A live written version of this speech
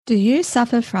Do you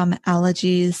suffer from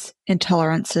allergies,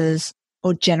 intolerances,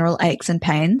 or general aches and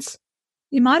pains?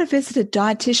 You might have visited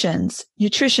dietitians,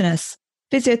 nutritionists,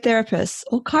 physiotherapists,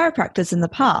 or chiropractors in the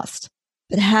past,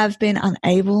 but have been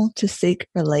unable to seek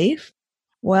relief.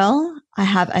 Well, I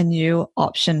have a new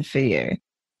option for you,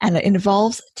 and it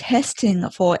involves testing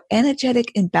for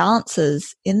energetic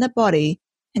imbalances in the body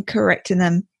and correcting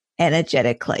them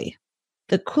energetically.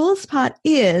 The coolest part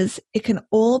is it can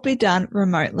all be done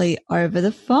remotely over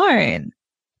the phone.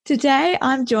 Today,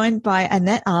 I'm joined by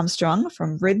Annette Armstrong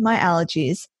from Rid My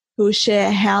Allergies, who will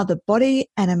share how the body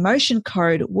and emotion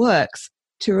code works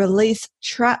to release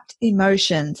trapped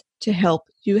emotions to help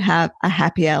you have a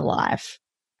happier life.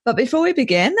 But before we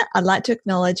begin, I'd like to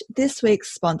acknowledge this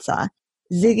week's sponsor,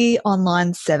 Ziggy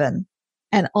Online 7,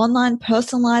 an online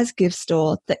personalized gift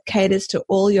store that caters to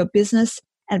all your business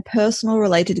and personal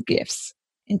related gifts,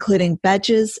 including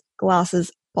badges, glasses,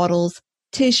 bottles,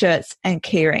 t-shirts, and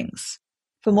keyrings.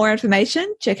 For more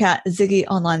information, check out Ziggy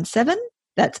Online 7.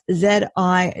 That's Ziggy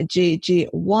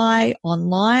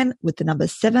online with the number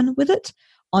 7 with it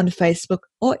on Facebook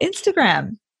or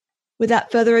Instagram.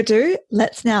 Without further ado,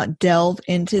 let's now delve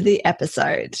into the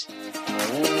episode.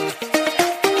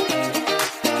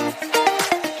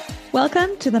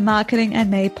 Welcome to the Marketing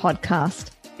and Me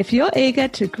podcast. If you're eager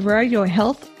to grow your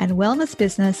health and wellness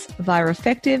business via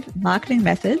effective marketing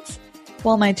methods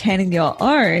while maintaining your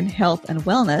own health and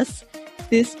wellness,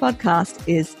 this podcast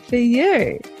is for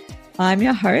you. I'm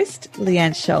your host,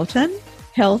 Leanne Shelton,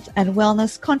 health and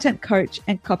wellness content coach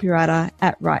and copywriter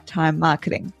at Right Time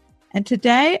Marketing. And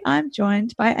today I'm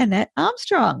joined by Annette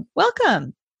Armstrong.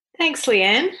 Welcome. Thanks,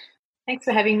 Leanne. Thanks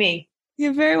for having me.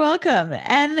 You're very welcome.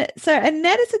 And so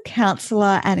Annette is a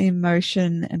counselor and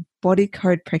emotion and body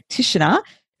code practitioner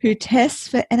who tests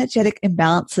for energetic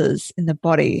imbalances in the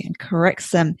body and corrects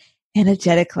them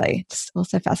energetically. It's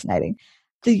also fascinating.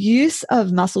 The use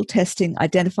of muscle testing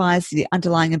identifies the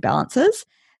underlying imbalances.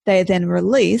 They are then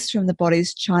released from the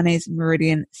body's Chinese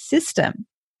meridian system.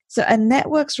 So Annette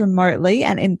works remotely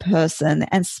and in person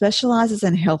and specializes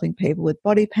in helping people with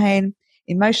body pain,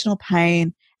 emotional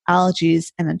pain,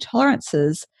 allergies and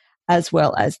intolerances, as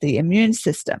well as the immune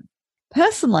system.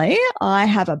 Personally, I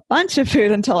have a bunch of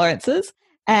food intolerances,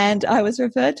 and I was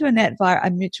referred to Annette via a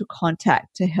mutual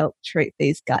contact to help treat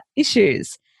these gut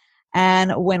issues.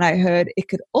 And when I heard it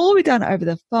could all be done over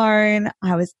the phone,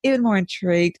 I was even more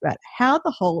intrigued about how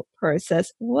the whole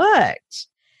process worked.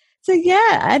 So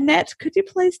yeah, Annette, could you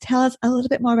please tell us a little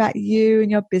bit more about you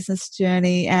and your business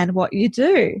journey and what you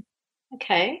do?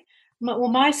 Okay. Well,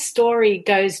 my story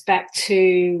goes back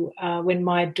to when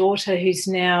my daughter, who's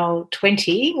now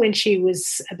 20, when she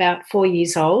was about 4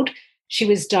 years old, she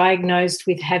was diagnosed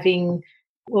with having,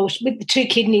 with the 2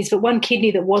 kidneys, but 1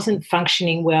 kidney that wasn't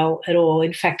functioning well at all.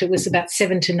 In fact, it was about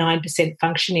 7 to 9%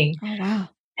 functioning. Oh, wow.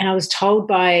 And I was told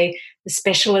by the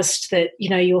specialist that,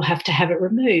 you'll have to have it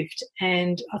removed.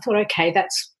 And I thought, okay,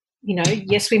 that's,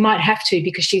 yes, we might have to,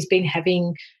 because she's been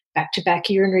having back-to-back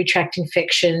urinary tract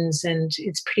infections, and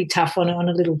it's pretty tough on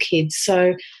a little kid.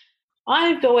 So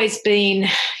I've always been,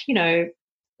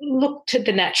 looked at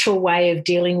the natural way of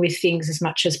dealing with things as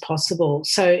much as possible.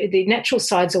 So the natural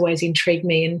side's always intrigued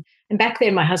me. And back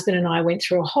then my husband and I went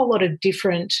through a whole lot of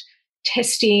different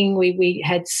testing. We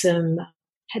had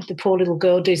the poor little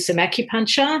girl do some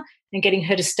acupuncture, and getting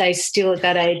her to stay still at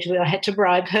that age, I had to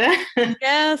bribe her.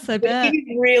 Yes, I bet. It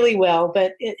did really well.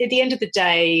 But at the end of the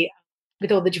day,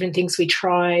 with all the different things we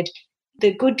tried,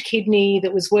 the good kidney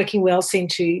that was working well seemed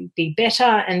to be better,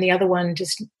 and the other one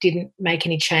just didn't make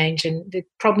any change, and the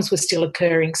problems were still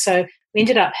occurring. So we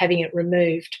ended up having it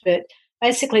removed. But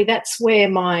basically that's where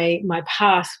my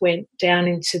path went down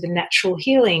into the natural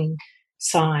healing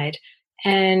side.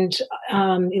 And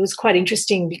it was quite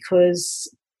interesting because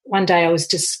one day I was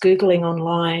just Googling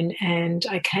online and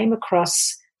I came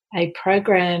across a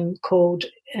program called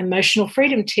Emotional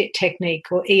Freedom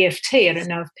Technique, or EFT. I don't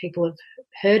know if people have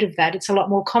heard of that. It's a lot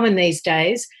more common these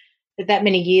days, but that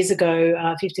many years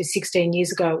ago, 15, 16 years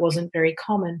ago, it wasn't very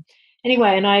common.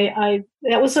 Anyway, and I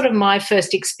that was sort of my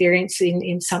first experience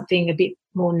in something a bit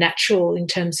more natural in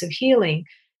terms of healing.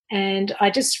 And I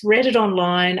just read it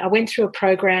online. I went through a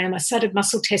program. I started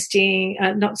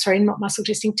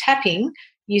tapping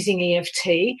using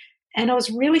EFT. And I was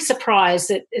really surprised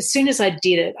that as soon as I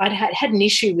did it, I'd had an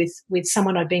issue with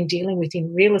someone I'd been dealing with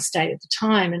in real estate at the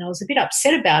time, and I was a bit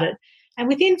upset about it. And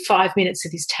within 5 minutes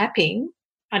of this tapping,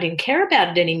 I didn't care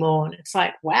about it anymore. And it's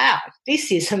like, wow,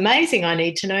 this is amazing. I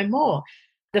need to know more.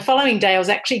 The following day, I was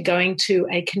actually going to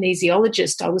a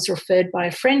kinesiologist. I was referred by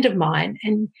a friend of mine,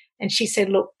 and she said,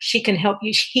 look, she can help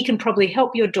you. He can probably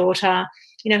help your daughter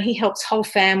he helps whole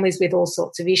families with all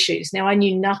sorts of issues. Now, I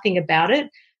knew nothing about it,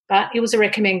 but it was a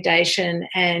recommendation,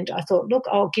 and I thought, look,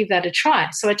 I'll give that a try.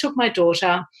 So I took my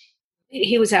daughter.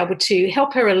 He was able to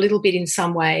help her a little bit in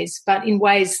some ways, but in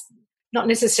ways not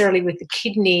necessarily with the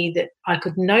kidney that I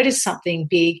could notice something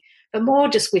big, but more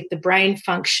just with the brain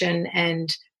function.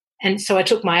 And so I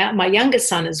took my younger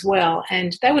son as well,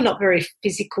 and they were not very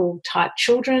physical type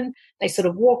children. They sort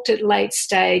of walked at late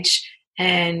stage,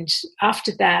 and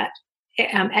after that,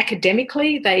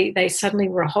 academically, they suddenly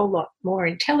were a whole lot more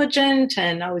intelligent,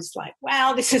 and I was like,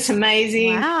 wow, this is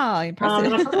amazing. Wow,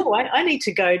 impressive. And I thought, oh, I need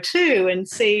to go too and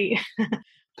see.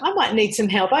 I might need some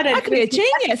help. I could be a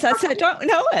genius. I said, don't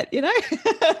know it,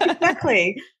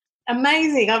 Exactly.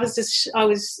 Amazing. I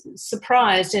was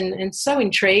surprised and so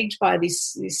intrigued by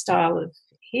this style of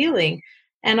healing.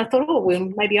 And I thought, oh, well,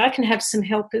 maybe I can have some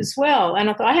help as well. And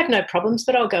I thought, I have no problems,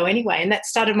 but I'll go anyway. And that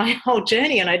started my whole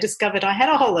journey. And I discovered I had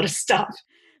a whole lot of stuff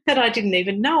that I didn't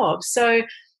even know of. So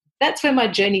that's where my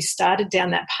journey started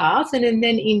down that path. And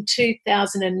then in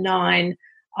 2009,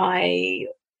 I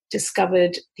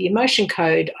discovered the Emotion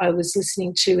Code. I was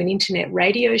listening to an internet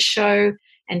radio show,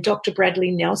 and Dr.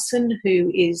 Bradley Nelson, who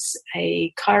is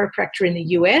a chiropractor in the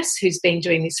US, who's been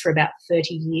doing this for about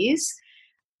 30 years,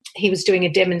 he was doing a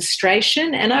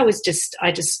demonstration, and I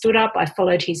just stood up. I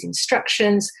followed his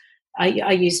instructions.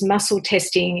 I used muscle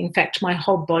testing, in fact, my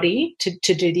whole body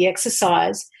to do the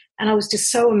exercise. And I was just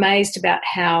so amazed about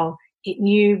how it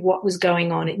knew what was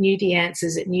going on. It knew the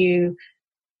answers. It knew,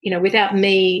 without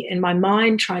me and my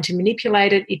mind trying to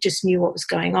manipulate it, it just knew what was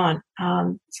going on.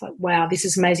 It's like, wow, this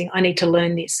is amazing. I need to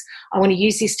learn this. I want to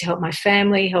use this to help my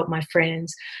family, help my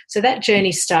friends. So that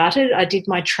journey started. I did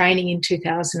my training in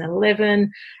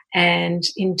 2011. And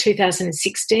in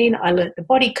 2016, I learnt the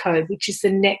Body Code, which is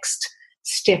the next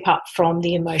step up from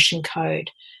the Emotion Code.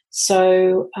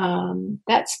 So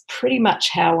that's pretty much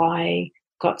how I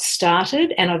got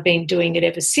started, and I've been doing it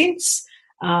ever since,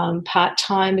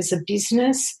 part-time as a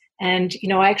business. And,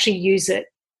 I actually use it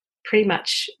pretty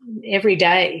much every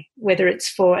day, whether it's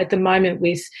for, at the moment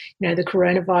with, the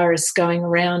coronavirus going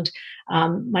around,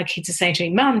 my kids are saying to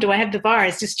me, Mum, do I have the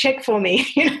virus? Just check for me.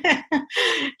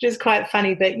 Just quite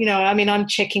funny. But, I'm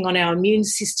checking on our immune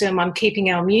system. I'm keeping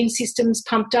our immune systems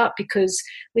pumped up, because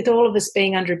with all of us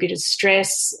being under a bit of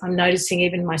stress, I'm noticing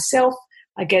even myself,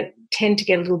 I tend to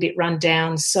get a little bit run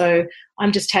down. So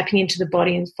I'm just tapping into the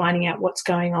body and finding out what's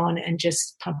going on and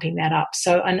just pumping that up.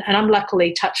 So, and I'm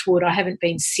luckily, touch wood, I haven't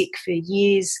been sick for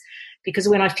years, because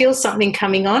when I feel something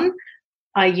coming on,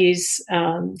 I use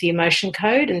the Emotion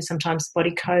Code and sometimes the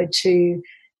Body Code to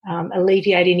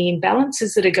alleviate any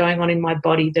imbalances that are going on in my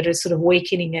body that are sort of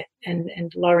weakening it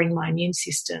and lowering my immune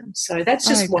system. So that's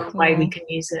just one way we can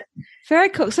use it. Very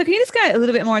cool. So can you just go a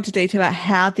little bit more into detail about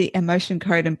how the Emotion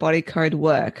Code and Body Code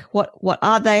work? What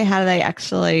are they? How do they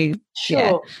actually?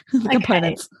 Sure. The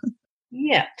components.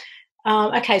 Yeah.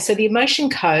 Okay, so the Emotion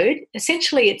Code,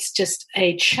 essentially it's just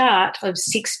a chart of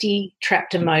 60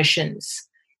 trapped emotions.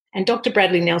 And Dr.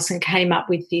 Bradley Nelson came up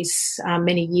with this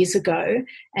many years ago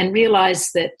and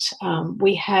realised that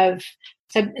we have –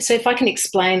 so if I can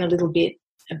explain a little bit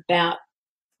about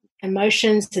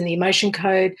emotions and the Emotion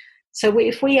Code. So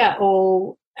if we are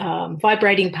all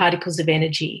vibrating particles of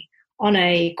energy on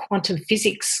a quantum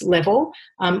physics level,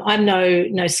 I'm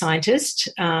no scientist,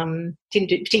 didn't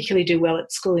particularly do well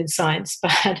at school in science,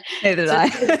 but neither did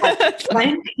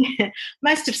I.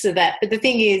 Most of that. But the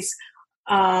thing is,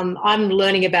 I'm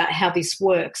learning about how this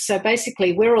works. So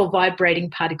basically, we're all vibrating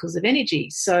particles of energy.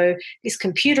 So this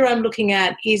computer I'm looking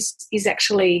at is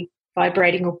actually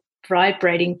vibrating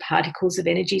particles of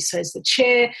energy. So is the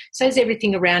chair, so is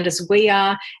everything around us. We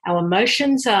are, our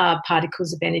emotions are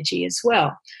particles of energy as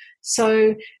well.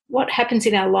 So what happens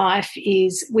in our life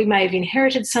is we may have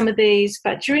inherited some of these,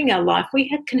 but during our life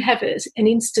we can have an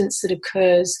instance that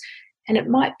occurs, and it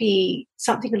might be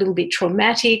something a little bit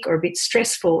traumatic or a bit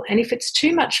stressful. And if it's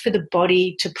too much for the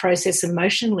body to process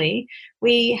emotionally,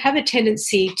 we have a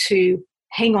tendency to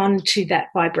hang on to that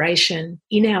vibration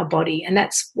in our body. And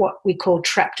that's what we call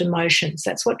trapped emotions.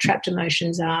 That's what trapped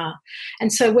emotions are.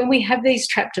 And so when we have these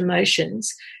trapped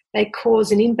emotions, they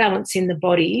cause an imbalance in the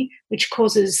body, which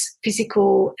causes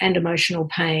physical and emotional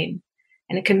pain.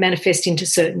 And it can manifest into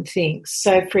certain things.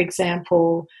 So, for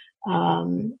example,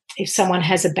 if someone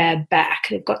has a bad back,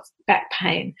 they've got back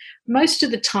pain, most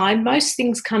of the time, most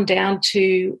things come down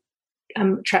to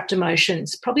trapped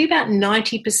emotions. Probably about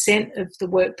 90% of the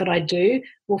work that I do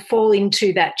will fall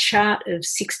into that chart of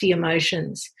 60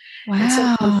 emotions. Wow. And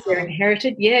sometimes they're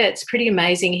inherited. Yeah, it's pretty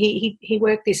amazing. He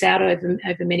worked this out over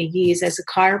many years as a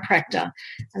chiropractor.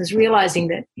 I was realizing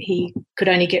that he could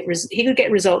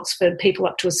get results for people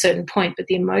up to a certain point, but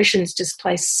the emotions just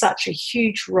play such a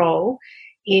huge role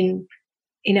in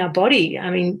our body. I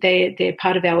mean, they're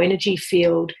part of our energy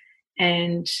field,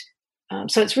 and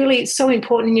so it's really so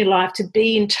important in your life to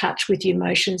be in touch with your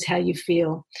emotions, how you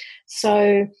feel.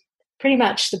 So pretty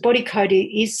much the body code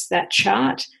is that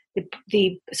chart.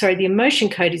 The emotion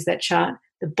code is that chart.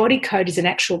 The body code is an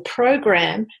actual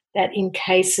program that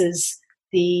encases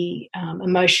the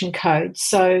emotion code.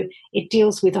 So it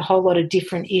deals with a whole lot of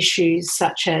different issues,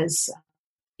 such as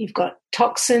you've got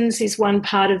toxins is one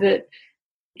part of it,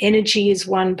 energy is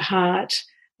one part,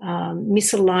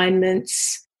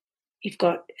 misalignments. You've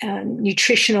got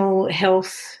nutritional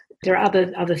health. There are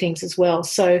other things as well.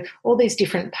 So all these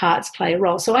different parts play a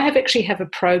role. So I actually have a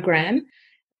program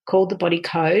called the Body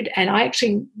Code, and I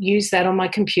actually use that on my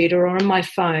computer or on my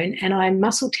phone, and I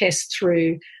muscle test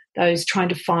through those, trying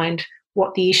to find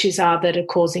what the issues are that are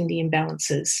causing the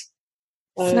imbalances.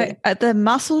 So the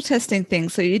muscle testing thing,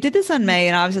 so you did this on me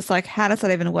and I was just like, how does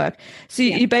that even work? So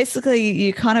you basically,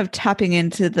 you kind of tapping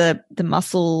into the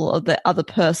muscle of the other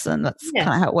person. That's kind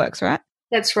of how it works, right?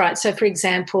 That's right. So for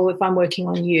example, if I'm working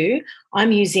on you, I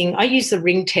use the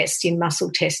ring test in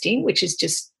muscle testing, which is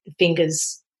just the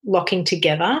fingers locking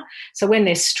together. So when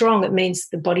they're strong, it means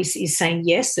the body is saying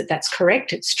yes, that's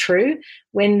correct, it's true.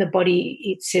 When the body,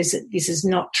 it says that this is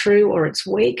not true or it's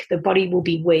weak, the body will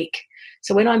be weak.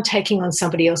 So when I'm taking on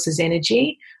somebody else's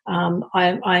energy,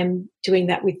 I'm doing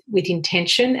that with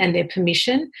intention and their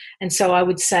permission. And so I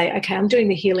would say, okay, I'm doing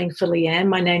the healing for Leanne.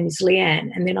 My name is Leanne.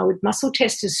 And then I would muscle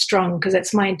test as strong, because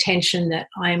that's my intention that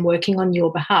I am working on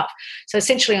your behalf. So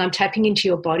essentially I'm tapping into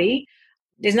your body.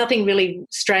 There's nothing really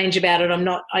strange about it.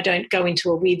 I don't go into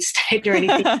a weird state or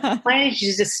anything. My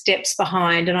energy just steps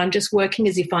behind, and I'm just working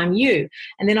as if I'm you.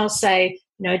 And then I'll say,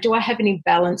 do I have an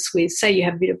imbalance with, say you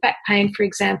have a bit of back pain, for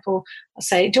example. I'll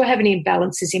say, do I have any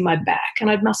imbalances in my back?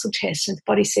 And I'd muscle test, and the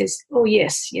body says, oh,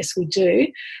 yes, we do.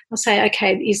 I'll say,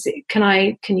 okay,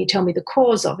 can you tell me the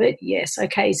cause of it? Yes.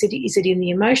 Okay, is it in the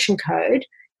emotion code?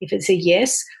 If it's a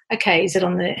yes, okay, is it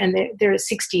on and there are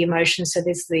 60 emotions, so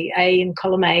there's the A,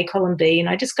 column B, and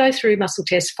I just go through muscle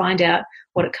tests, find out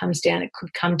what it comes down. It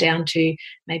could come down to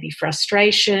maybe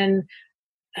frustration.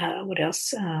 What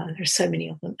else? There's so many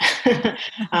of them.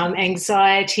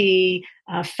 Anxiety,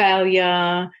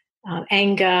 failure,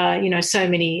 anger, so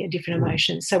many different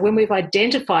emotions. So when we've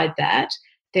identified that,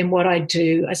 then what I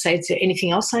do, I say, is there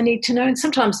anything else I need to know? And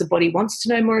sometimes the body wants to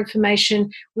know more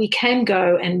information. We can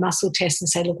go and muscle test and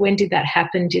say, look, when did that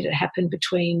happen? Did it happen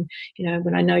between,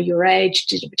 when I know your age?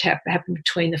 Did it happen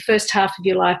between the first half of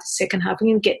your life, the second half? We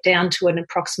can get down to an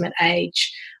approximate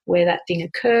age where that thing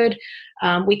occurred.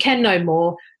 We can know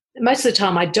more. Most of the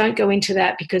time I don't go into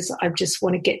that, because I just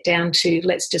want to get down to,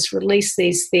 let's just release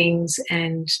these things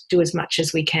and do as much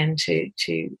as we can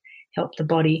to help the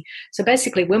body. So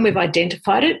basically, when we've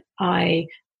identified it, I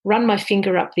run my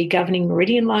finger up the governing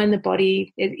meridian line in the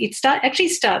body. It actually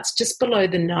starts just below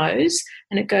the nose,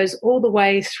 and it goes all the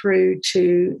way through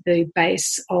to the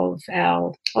base of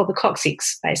the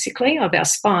coccyx, basically, of our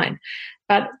spine.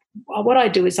 But what I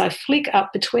do is I flick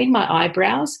up between my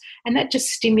eyebrows, and that just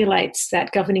stimulates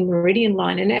that governing meridian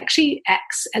line, and actually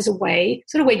acts as a way,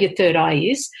 sort of where your third eye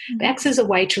is, acts as a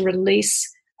way to release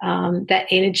that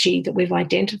energy that we've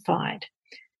identified.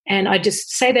 And I just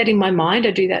say that in my mind.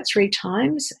 I do that 3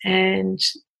 times, and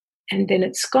then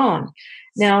it's gone.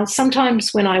 Now,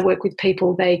 sometimes when I work with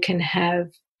people, they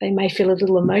may feel a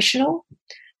little emotional.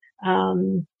 I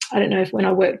don't know if when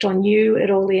I worked on you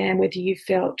at all, Leanne, whether you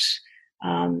felt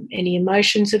any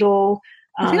emotions at all.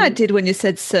 I think I did when you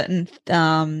said certain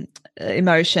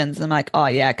emotions. I'm like, oh,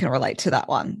 yeah, I can relate to that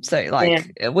one. So,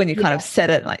 when you kind of said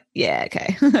it, like, yeah,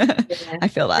 okay. I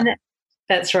feel that.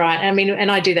 That's right. I mean, and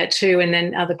I do that too. And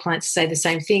then other clients say the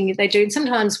same thing. They do. And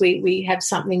sometimes we have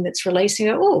something that's releasing.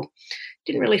 Oh,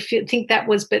 didn't really think that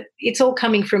was, but it's all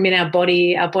coming from in our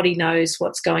body. Our body knows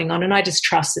what's going on. And I just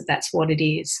trust that that's what it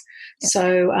is. Yeah.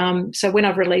 So when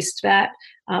I've released that,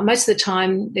 most of the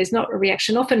time there's not a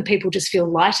reaction. Often people just feel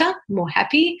lighter, more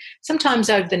happy. Sometimes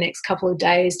over the next couple of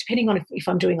days, depending on if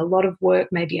I'm doing a lot of work,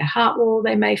 maybe a heart wall,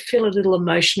 they may feel a little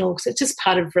emotional, because it's just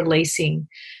part of releasing.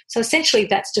 So essentially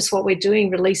that's just what we're doing,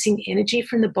 releasing energy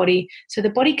from the body so the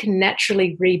body can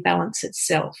naturally rebalance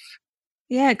itself.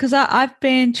 Yeah, because I've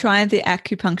been trying the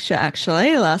acupuncture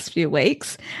actually the last few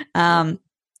weeks.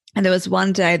 And there was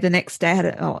one day, the next day,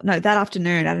 that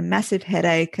afternoon, I had a massive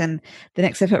headache, and the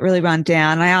next day I felt really run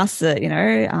down. And I asked the,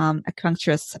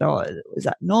 acupuncturist, said, "Oh, is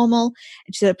that normal?"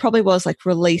 And she said it probably was like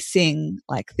releasing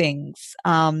like things.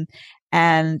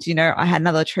 And, I had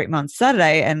another treatment on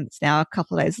Saturday, and it's now a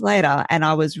couple of days later, and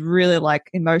I was really like,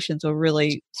 emotions were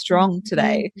really strong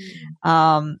today.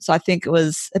 So I think it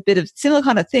was a bit of similar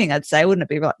kind of thing, I'd say, wouldn't it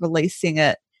be, like releasing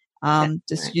it?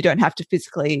 You don't have to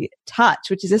physically touch,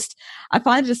 which is just, I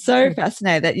find it just so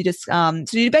fascinating that you just, so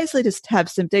you basically just have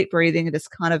some deep breathing and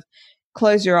just kind of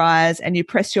close your eyes and you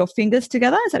press your fingers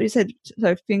together. Is that what you said?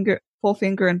 So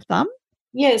forefinger and thumb?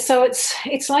 Yeah. So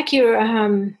it's like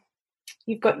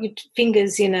you've got your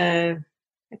fingers in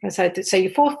so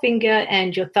your forefinger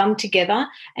and your thumb together,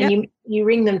 and you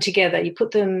ring them together. You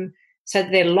put them so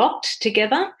they're locked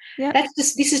together. Yep.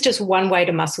 This is just one way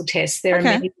to muscle test. There are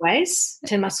many ways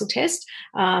to muscle test.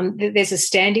 There's a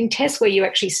standing test where you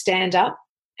actually stand up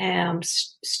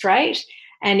straight,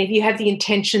 and if you have the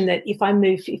intention that if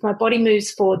my body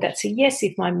moves forward, that's a yes.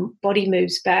 If my body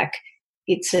moves back,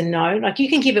 it's a no. Like, you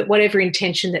can give it whatever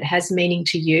intention that has meaning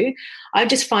to you. I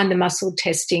just find the muscle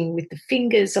testing with the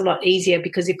fingers a lot easier,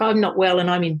 because if I'm not well and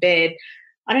I'm in bed,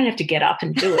 I don't have to get up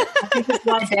and do it. I can just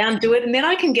lie down, do it, and then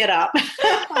I can get up.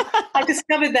 I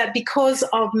discovered that because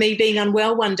of me being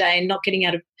unwell one day and not getting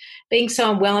out of being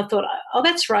so unwell. I thought, oh,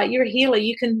 that's right, you're a healer,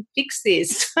 you can fix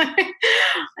this. And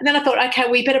then I thought, okay,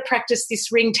 we better practice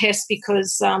this ring test,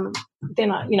 because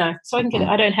then so I can get it.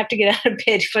 I don't have to get out of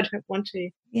bed if I don't want to.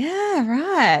 Yeah,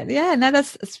 right. Yeah, no,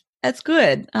 that's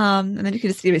good. And then you can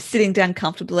just be sitting down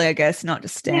comfortably, I guess, not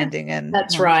just standing. Yeah, and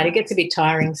that's right. It gets a bit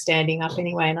tiring standing up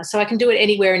anyway. And so I can do it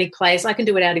anywhere, any place. I can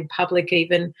do it out in public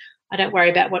even. I don't worry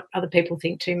about what other people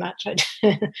think too much.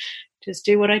 I just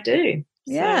do what I do.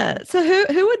 Yeah. So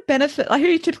who would benefit, like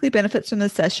who typically benefits from the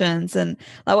sessions, and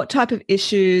like what type of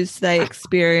issues they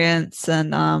experience?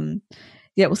 And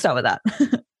we'll start with that.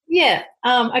 Yeah.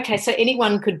 Okay. So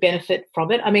anyone could benefit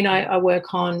from it. I mean, I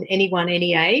work on anyone,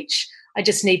 any age. I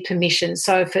just need permission.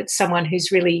 So if it's someone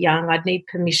who's really young, I'd need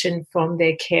permission from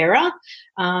their carer.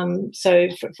 On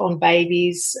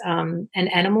babies and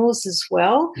animals as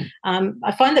well.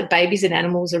 I find that babies and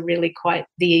animals are really quite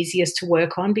the easiest to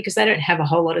work on, because they don't have a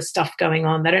whole lot of stuff going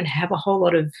on. They don't have a whole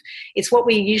lot of, it's what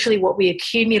we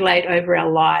accumulate over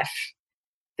our life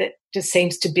that just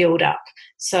seems to build up.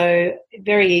 So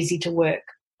very easy to work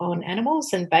on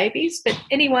animals and babies, but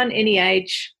anyone, any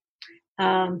age.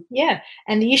 And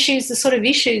the sort of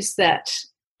issues that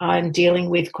I'm dealing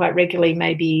with quite regularly,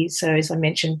 maybe, so as I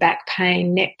mentioned, back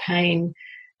pain, neck pain,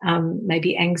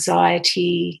 maybe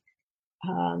anxiety,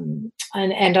 and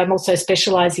I'm also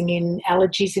specialising in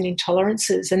allergies and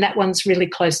intolerances, and that one's really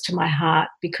close to my heart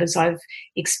because I've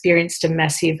experienced a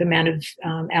massive amount of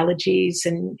allergies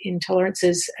and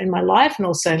intolerances in my life, and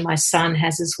also my son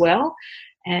has as well.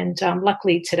 And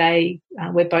luckily today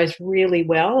we're both really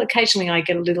well. Occasionally I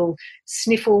get a little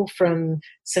sniffle from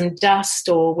some dust,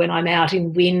 or when I'm out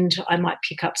in wind I might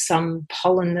pick up some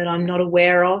pollen that I'm not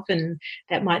aware of, and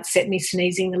that might set me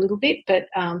sneezing a little bit. But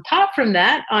apart from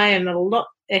that, I am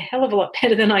a hell of a lot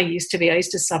better than I used to be. I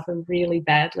used to suffer really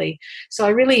badly. So I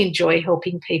really enjoy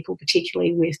helping people,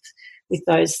 particularly with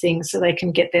those things, so they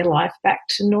can get their life back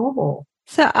to normal.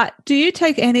 So do you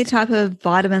take any type of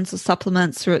vitamins or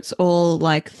supplements, or it's all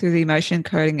like through the emotion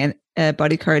coding and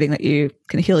body coding that you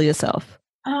can heal yourself?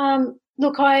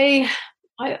 Look, I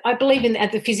believe in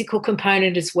the physical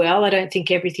component as well. I don't think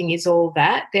everything is all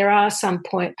that. There are some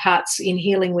parts in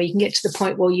healing where you can get to the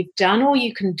point where you've done all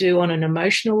you can do on an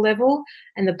emotional level,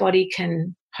 and the body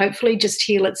can hopefully just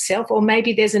heal itself, or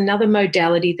maybe there's another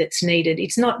modality that's needed.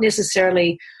 It's not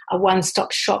necessarily a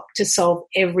one-stop shop to solve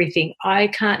everything. I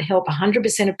can't help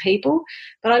 100% of people,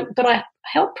 but I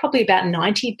help probably about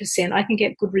 90%. I can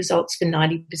get good results for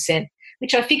 90%,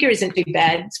 which I figure isn't too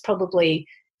bad. It's probably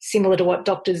similar to what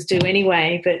doctors do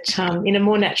anyway, but in a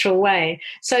more natural way.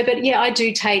 So, but yeah, I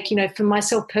do take, for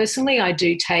myself personally, I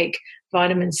do take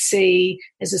vitamin C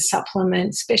as a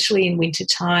supplement, especially in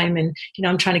wintertime. And,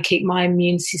 I'm trying to keep my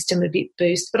immune system a bit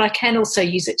boost, but I can also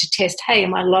use it to test, hey,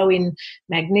 am I low in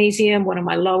magnesium? What am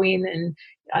I low in? And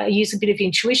I use a bit of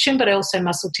intuition, but I also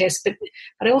muscle test, but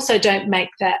I also don't make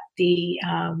that the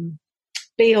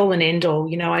be all and end all.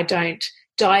 I don't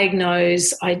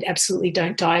diagnose. I absolutely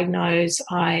don't diagnose.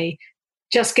 I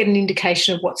just get an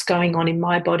indication of what's going on in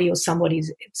my body or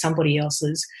somebody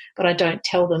else's, but I don't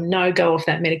tell them, no, go off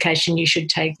that medication, you should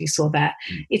take this or that.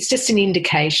 It's just an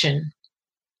indication.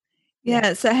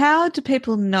 Yeah. So how do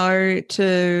people know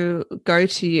to go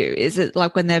to you? Is it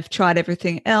like when they've tried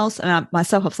everything else? And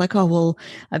myself, I was like, oh, well,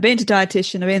 I've been to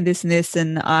dietitian, I've been this,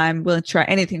 and I'm willing to try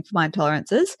anything for my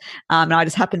intolerances. And I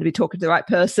just happen to be talking to the right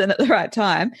person at the right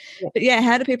time. Yeah. But yeah,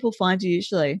 how do people find you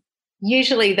usually?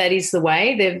 Usually that is the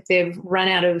way. They've run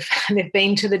out of, they've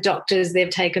been to the doctors, they've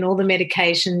taken all the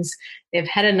medications, they've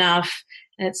had enough.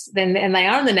 And they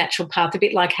are on the natural path, a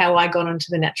bit like how I got onto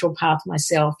the natural path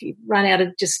myself. You run out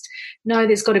of just, no,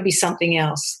 there's got to be something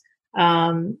else.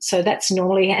 So that's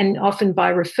normally, and often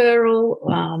by referral,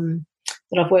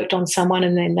 that I've worked on someone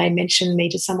and then they mention me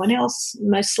to someone else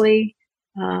mostly.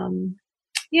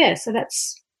 So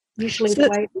that's usually the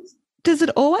way it is. Does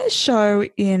it always show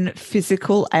in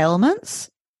physical ailments?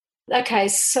 Okay,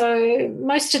 so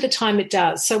most of the time it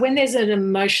does. So when there's an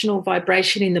emotional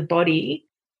vibration in the body,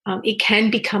 it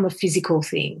can become a physical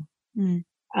thing.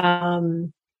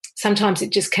 Mm. Sometimes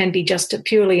it just can be just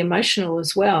purely emotional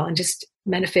as well and just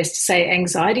manifest, say,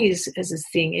 anxiety as a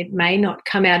thing. It may not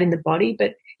come out in the body,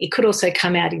 but it could also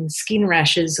come out in skin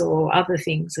rashes or other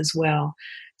things as well.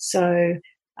 So,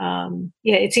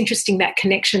 it's interesting, that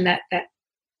connection,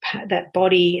 that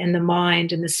body and the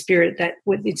mind and the spirit, that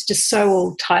it's just so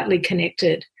all tightly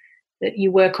connected that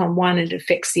you work on one and it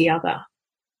affects the other.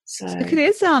 So it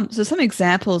is so some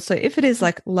examples. So if it is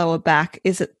like lower back,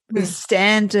 is it the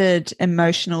standard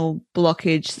emotional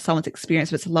blockage someone's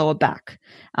experienced with lower back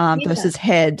versus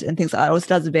head and things like that? Or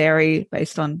does it vary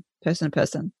based on person to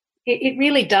person? It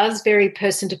really does vary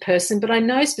person to person, but I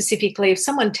know specifically if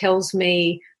someone tells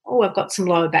me, oh, I've got some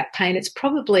lower back pain, it's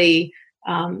probably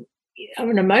on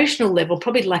an emotional level,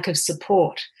 probably lack of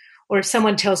support. Or if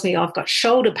someone tells me, oh, I've got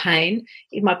shoulder pain,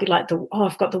 it might be like,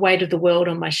 I've got the weight of the world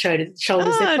on my shoulders.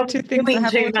 They're probably doing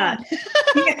too much.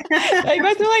 They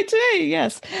both relate to me,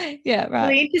 yes. Yeah, right.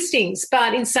 Really interesting.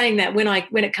 But in saying that, when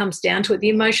it comes down to it, the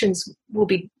emotions will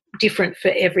be different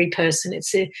for every person.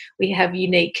 We have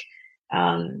unique,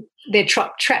 they're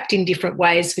trapped in different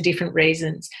ways for different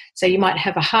reasons. So you might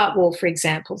have a heart wall, for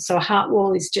example. So a heart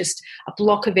wall is just a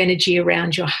block of energy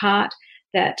around your heart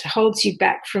that holds you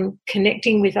back from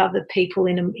connecting with other people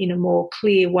in a more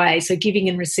clear way, so giving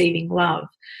and receiving love.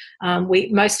 About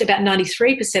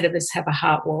 93% of us have a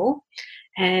heart wall,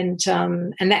 and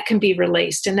that can be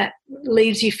released, and that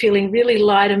leaves you feeling really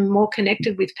light and more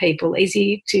connected with people,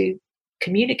 easy to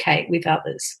communicate with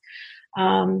others.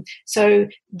 So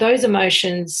those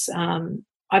emotions,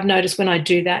 I've noticed when I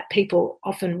do that, people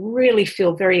often really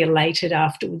feel very elated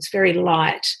afterwards, very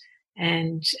light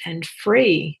and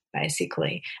free,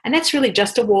 basically. And that's really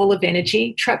just a wall of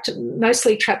energy,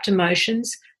 mostly trapped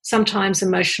emotions, sometimes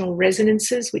emotional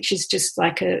resonances, which is just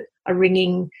like a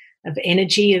ringing of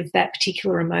energy of that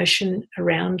particular emotion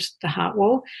around the heart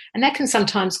wall. And that can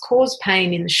sometimes cause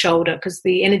pain in the shoulder because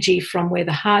the energy from where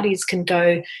the heart is can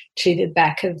go to the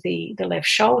back of the left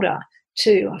shoulder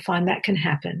too. I find that can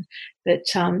happen. But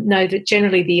know that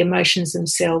generally the emotions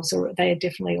themselves, they are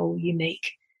definitely all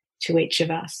unique to each of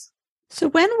us. So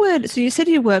so you said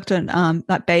you worked on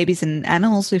like babies and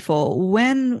animals before.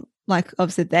 When, like,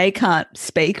 obviously they can't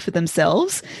speak for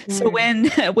themselves. So when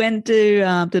do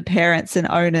the parents and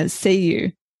owners see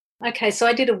you? Okay, so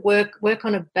I did a work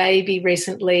on a baby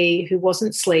recently who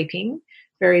wasn't sleeping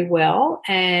very well,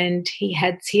 and he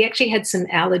actually had some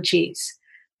allergies,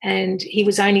 and he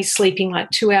was only sleeping like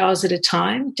 2 hours at a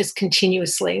time, just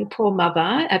continuously. Poor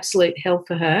mother, absolute hell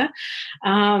for her.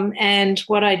 And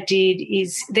what I did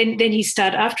is then he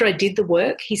started, after I did the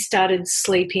work, he started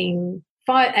sleeping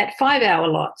at 5-hour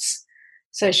lots.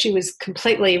 So she was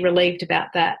completely relieved about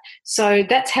that. So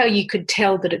that's how you could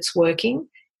tell that it's working.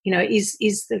 You know, is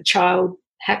the child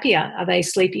happier? Are they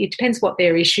sleepy? It depends what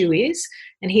their issue is.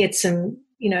 And he had some,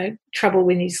 trouble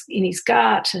in his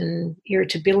gut and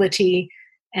irritability.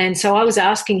 And so I was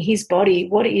asking his body,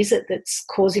 what is it that's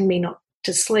causing me not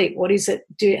to sleep? What is it?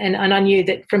 And I knew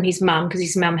that from his mum, because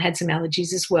his mum had some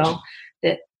allergies as well,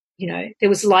 that, there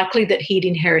was likely that he'd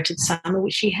inherited some,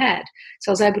 which he had.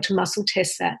 So I was able to muscle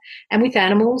test that. And with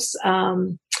animals,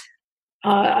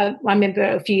 I remember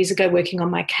a few years ago working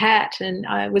on my cat, and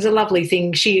it was a lovely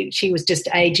thing. She was just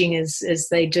aging as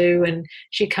they do, and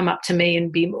she'd come up to me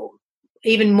and be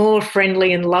even more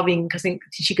friendly and loving because I think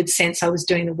she could sense I was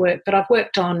doing the work. But I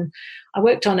worked on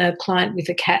a client with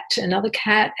another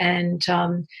cat, and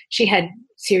she had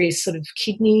serious sort of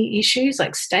kidney issues,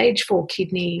 like stage 4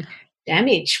 kidney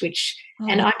damage,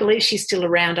 and I believe she's still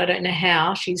around. I don't know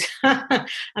how. She's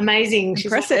amazing.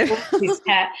 Impressive. She's this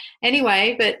cat.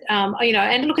 Anyway, but,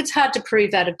 and look, it's hard to prove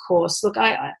that, of course. Look,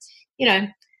 I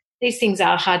these things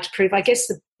are hard to prove. I guess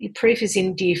the proof is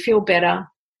in, do you feel better?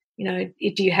 Do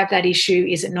you have that issue?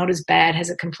 Is it not as bad?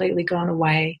 Has it completely gone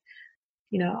away?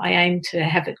 I aim to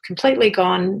have it completely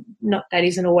gone. Not that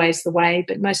isn't always the way,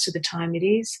 but most of the time it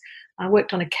is. I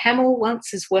worked on a camel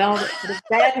once as well that had a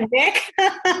bad neck.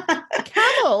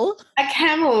 Camel? A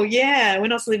camel, yeah.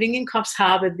 When I was living in Coffs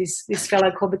Harbour, this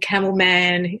fellow called the Camel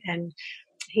Man, and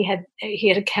he had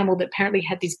a camel that apparently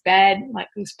had this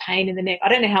pain in the neck. I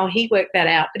don't know how he worked that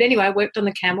out, but anyway, I worked on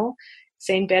the camel,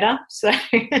 seen better. So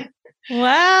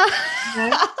wow,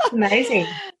 amazing.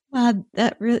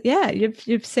 That really, yeah,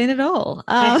 you've seen it all.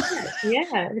 Yeah,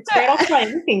 it's great. I'll try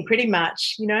anything pretty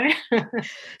much,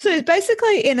 So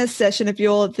basically, in a session, if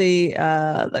you're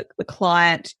the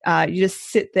client, you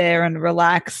just sit there and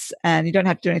relax, and you don't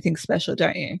have to do anything special,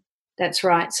 don't you? That's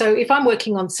right. So if I'm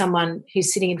working on someone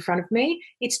who's sitting in front of me,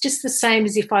 it's just the same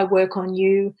as if I work on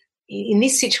you in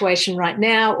this situation right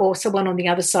now or someone on the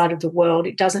other side of the world.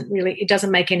 It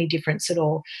doesn't make any difference at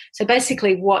all. So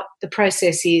basically what the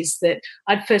process is that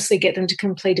I'd firstly get them to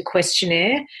complete a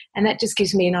questionnaire, and that just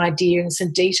gives me an idea and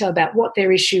some detail about what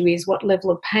their issue is, what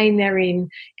level of pain they're in,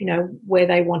 where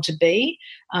they want to be.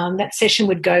 That session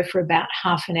would go for about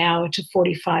half an hour to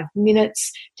 45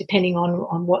 minutes, depending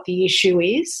on what the issue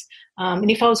is.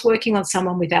 And if I was working on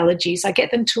someone with allergies, I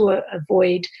get them to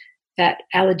avoid that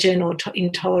allergen or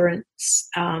intolerance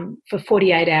for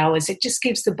 48 hours. It just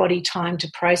gives the body time to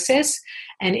process.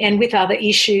 And with other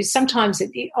issues, sometimes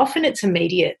often it's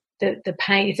immediate. The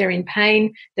pain, if they're in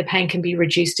pain, the pain can be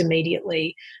reduced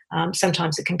immediately.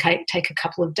 Sometimes it can take a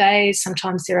couple of days.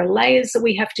 Sometimes there are layers that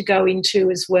we have to go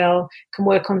into as well, can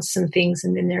work on some things,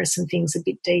 and then there are some things a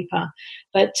bit deeper.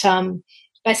 But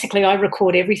basically, I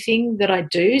record everything that I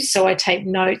do. So I take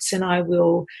notes, and I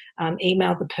will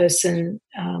email the person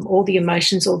all the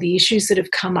emotions, all the issues that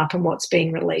have come up and what's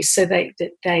being released, so that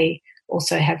they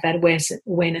also have that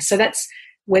awareness. So that's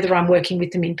whether I'm working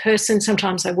with them in person.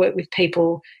 Sometimes I work with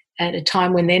people at a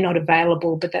time when they're not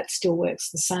available, but that still works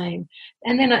the same.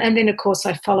 And then of course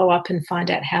I follow up and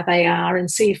find out how they are and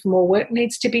see if more work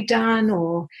needs to be done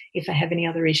or if they have any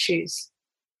other issues.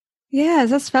 Yeah,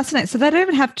 that's fascinating. So they don't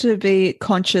even have to be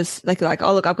conscious, like,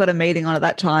 oh, look, I've got a meeting on at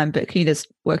that time, but can you just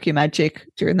work your magic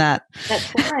during that?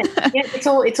 That's right. Yeah,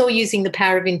 it's all using the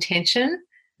power of intention.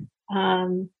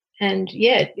 And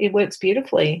yeah, it works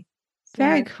beautifully.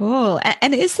 Very cool.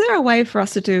 And is there a way for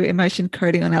us to do emotion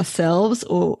coding on ourselves,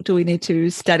 or do we need to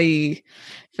study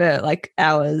for like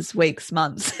hours, weeks,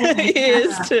 months,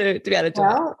 years to be able to do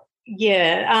it?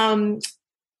 Yeah.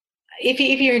 If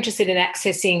you're interested in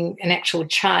accessing an actual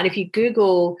chart, if you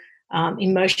Google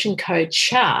emotion code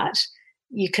chart,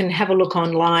 you can have a look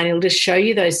online. It'll just show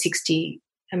you those 60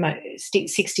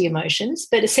 emotions.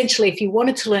 But essentially, if you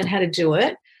wanted to learn how to do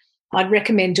it, I'd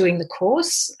recommend doing the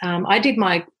course. I did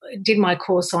my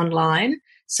course online,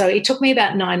 so it took me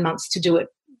about 9 months to do it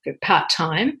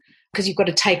part-time, because you've got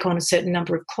to take on a certain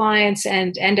number of clients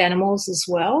and animals as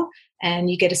well,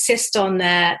 and you get assessed on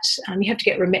that. You have to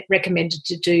get recommended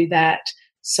to do that.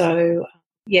 So,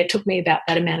 yeah, it took me about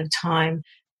that amount of time.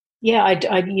 Yeah,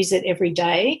 I'd use it every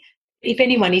day. If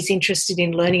anyone is interested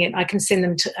in learning it, I can send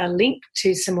them a link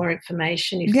to some more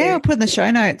information. I'll put in the show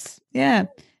notes. Yeah.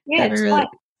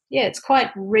 It's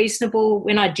quite reasonable.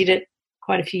 When I did it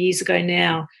quite a few years ago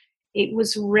now, it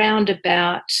was round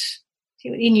about,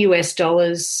 in US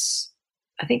dollars,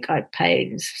 I think I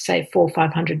paid, say, $400 or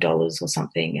 $500 or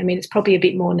something. I mean, it's probably a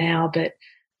bit more now, but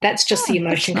that's just the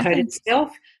emotion code itself.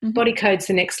 Mm-hmm. Body code's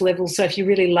the next level. So if you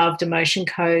really loved emotion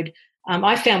code,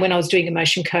 I found when I was doing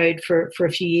emotion code for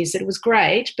a few years that it was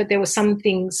great, but there were some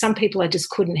people I just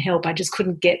couldn't help. I just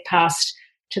couldn't get past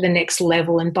to the next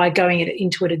level. And by going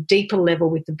into it a deeper level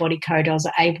with the body code, I was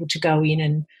able to go in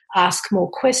and ask more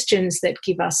questions that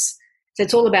give us, so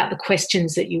it's all about the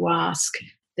questions that you ask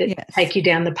that take you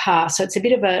down the path. So it's a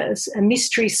bit of a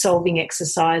mystery solving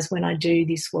exercise when I do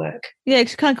this work. Yeah, you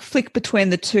kind of flick between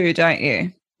the two, don't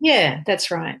you? Yeah,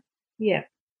 that's right. Yeah.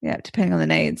 Yeah, depending on the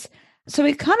needs. So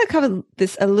we kind of covered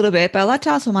this a little bit, but I'd like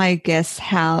to ask all my guests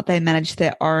how they manage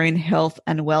their own health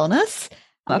and wellness.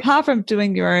 Apart from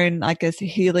doing your own, I guess,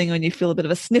 healing when you feel a bit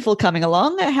of a sniffle coming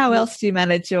along, how else do you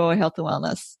manage your health and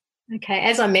wellness? Okay,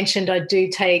 as I mentioned, I do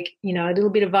take, a little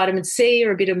bit of vitamin C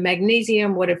or a bit of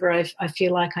magnesium, whatever I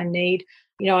feel like I need.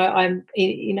 I'm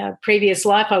in a previous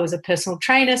life, I was a personal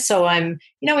trainer, so I'm,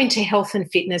 into health and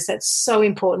fitness. That's so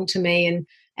important to me.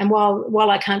 And while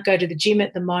I can't go to the gym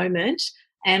at the moment,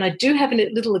 and I do have a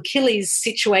little Achilles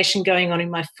situation going on in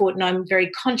my foot, and I'm very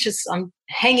conscious, I'm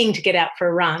hanging to get out for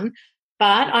a run,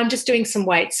 but I'm just doing some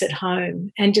weights at home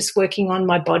and just working on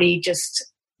my body just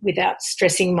without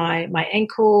stressing my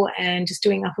ankle and just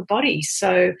doing upper body.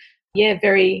 So, yeah,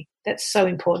 that's so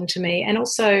important to me. And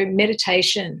also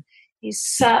meditation is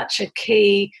such a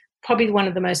key probably one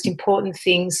of the most important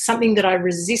things, something that I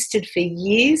resisted for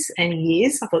years and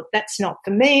years. I thought, that's not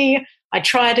for me. I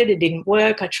tried it, it didn't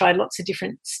work. I tried lots of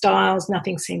different styles,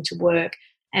 nothing seemed to work.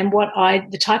 And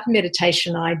the type of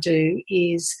meditation I do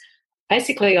is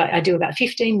basically I do about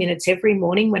 15 minutes every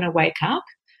morning when I wake up.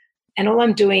 And all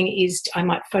I'm doing is I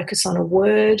might focus on a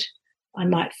word, I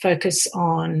might focus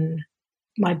on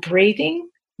my breathing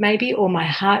maybe, or my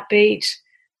heartbeat,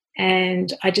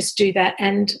 and I just do that,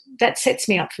 and that sets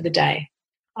me up for the day.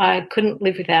 I couldn't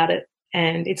live without it,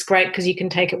 and it's great because you can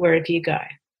take it wherever you go.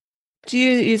 Do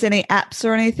you use any apps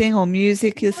or anything, or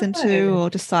music you listen to, or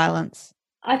just silence?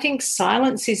 I think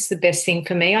silence is the best thing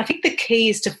for me. I think the key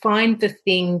is to find the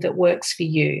thing that works for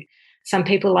you. Some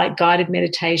people like guided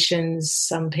meditations,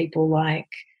 some people like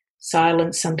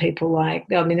silence, some people like,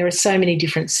 there are so many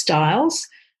different styles.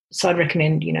 So I'd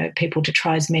recommend, people to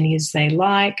try as many as they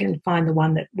like and find the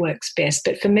one that works best.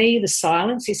 But for me, the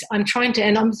silence is, I'm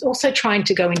also trying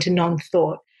to go into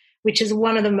non-thought, which is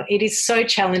one of them. It is so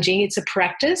challenging. It's a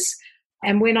practice.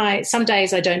 And some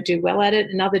days I don't do well at it,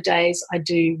 and other days I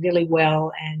do really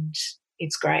well, and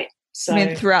it's great. So, you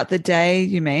mean throughout the day,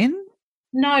 you mean?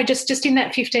 No, just in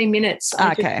that 15 minutes.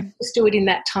 Okay. Just do it in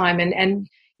that time. And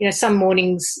some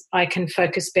mornings I can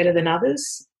focus better than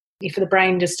others if the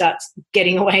brain just starts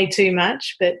getting away too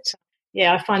much. But,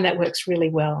 I find that works really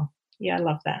well. Yeah, I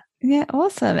love that. Yeah,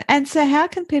 awesome. And so how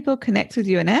can people connect with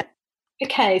you, Annette?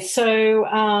 Okay, so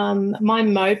my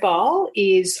mobile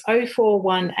is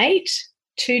 0418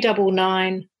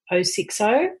 299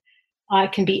 060. I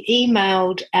can be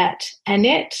emailed at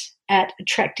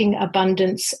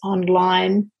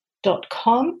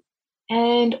annette@attractingabundanceonline.com,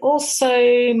 and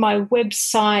also my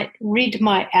website,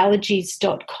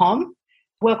 ridmyallergies.com.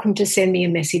 Welcome to send me a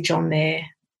message on there.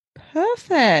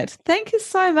 Perfect. Thank you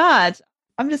so much.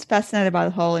 I'm just fascinated by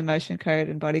the whole emotion code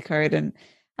and body code, and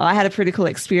I had a pretty cool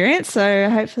experience. So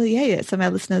hopefully, some of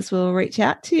our listeners will reach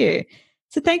out to you.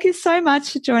 So thank you so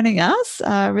much for joining us.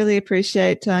 I really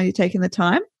appreciate you taking the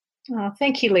time. Oh,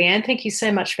 thank you, Leanne. Thank you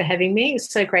so much for having me. It's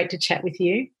so great to chat with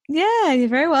you. Yeah, you're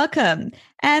very welcome.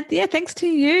 And thanks to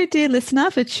you, dear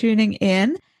listener, for tuning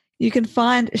in. You can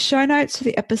find show notes for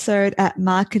the episode at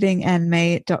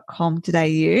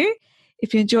marketingandme.com.au.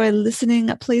 If you enjoy listening,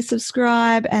 please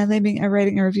subscribe and leaving a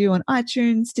rating and review on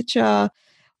iTunes, Stitcher,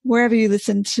 wherever you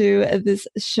listen to this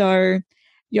show.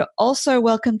 You're also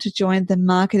welcome to join the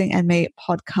Marketing and Me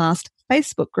podcast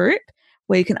Facebook group,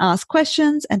 where you can ask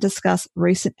questions and discuss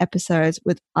recent episodes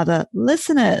with other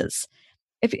listeners.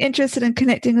 If you're interested in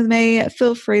connecting with me,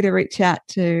 feel free to reach out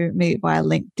to me via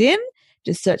LinkedIn.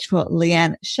 Just search for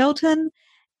Leanne Shelton.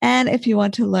 And if you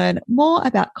want to learn more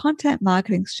about content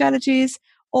marketing strategies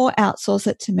or outsource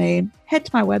it to me, head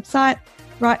to my website,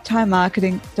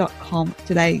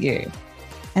 righttimemarketing.com.au.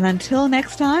 And until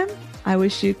next time, I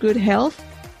wish you good health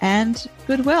and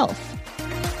good wealth.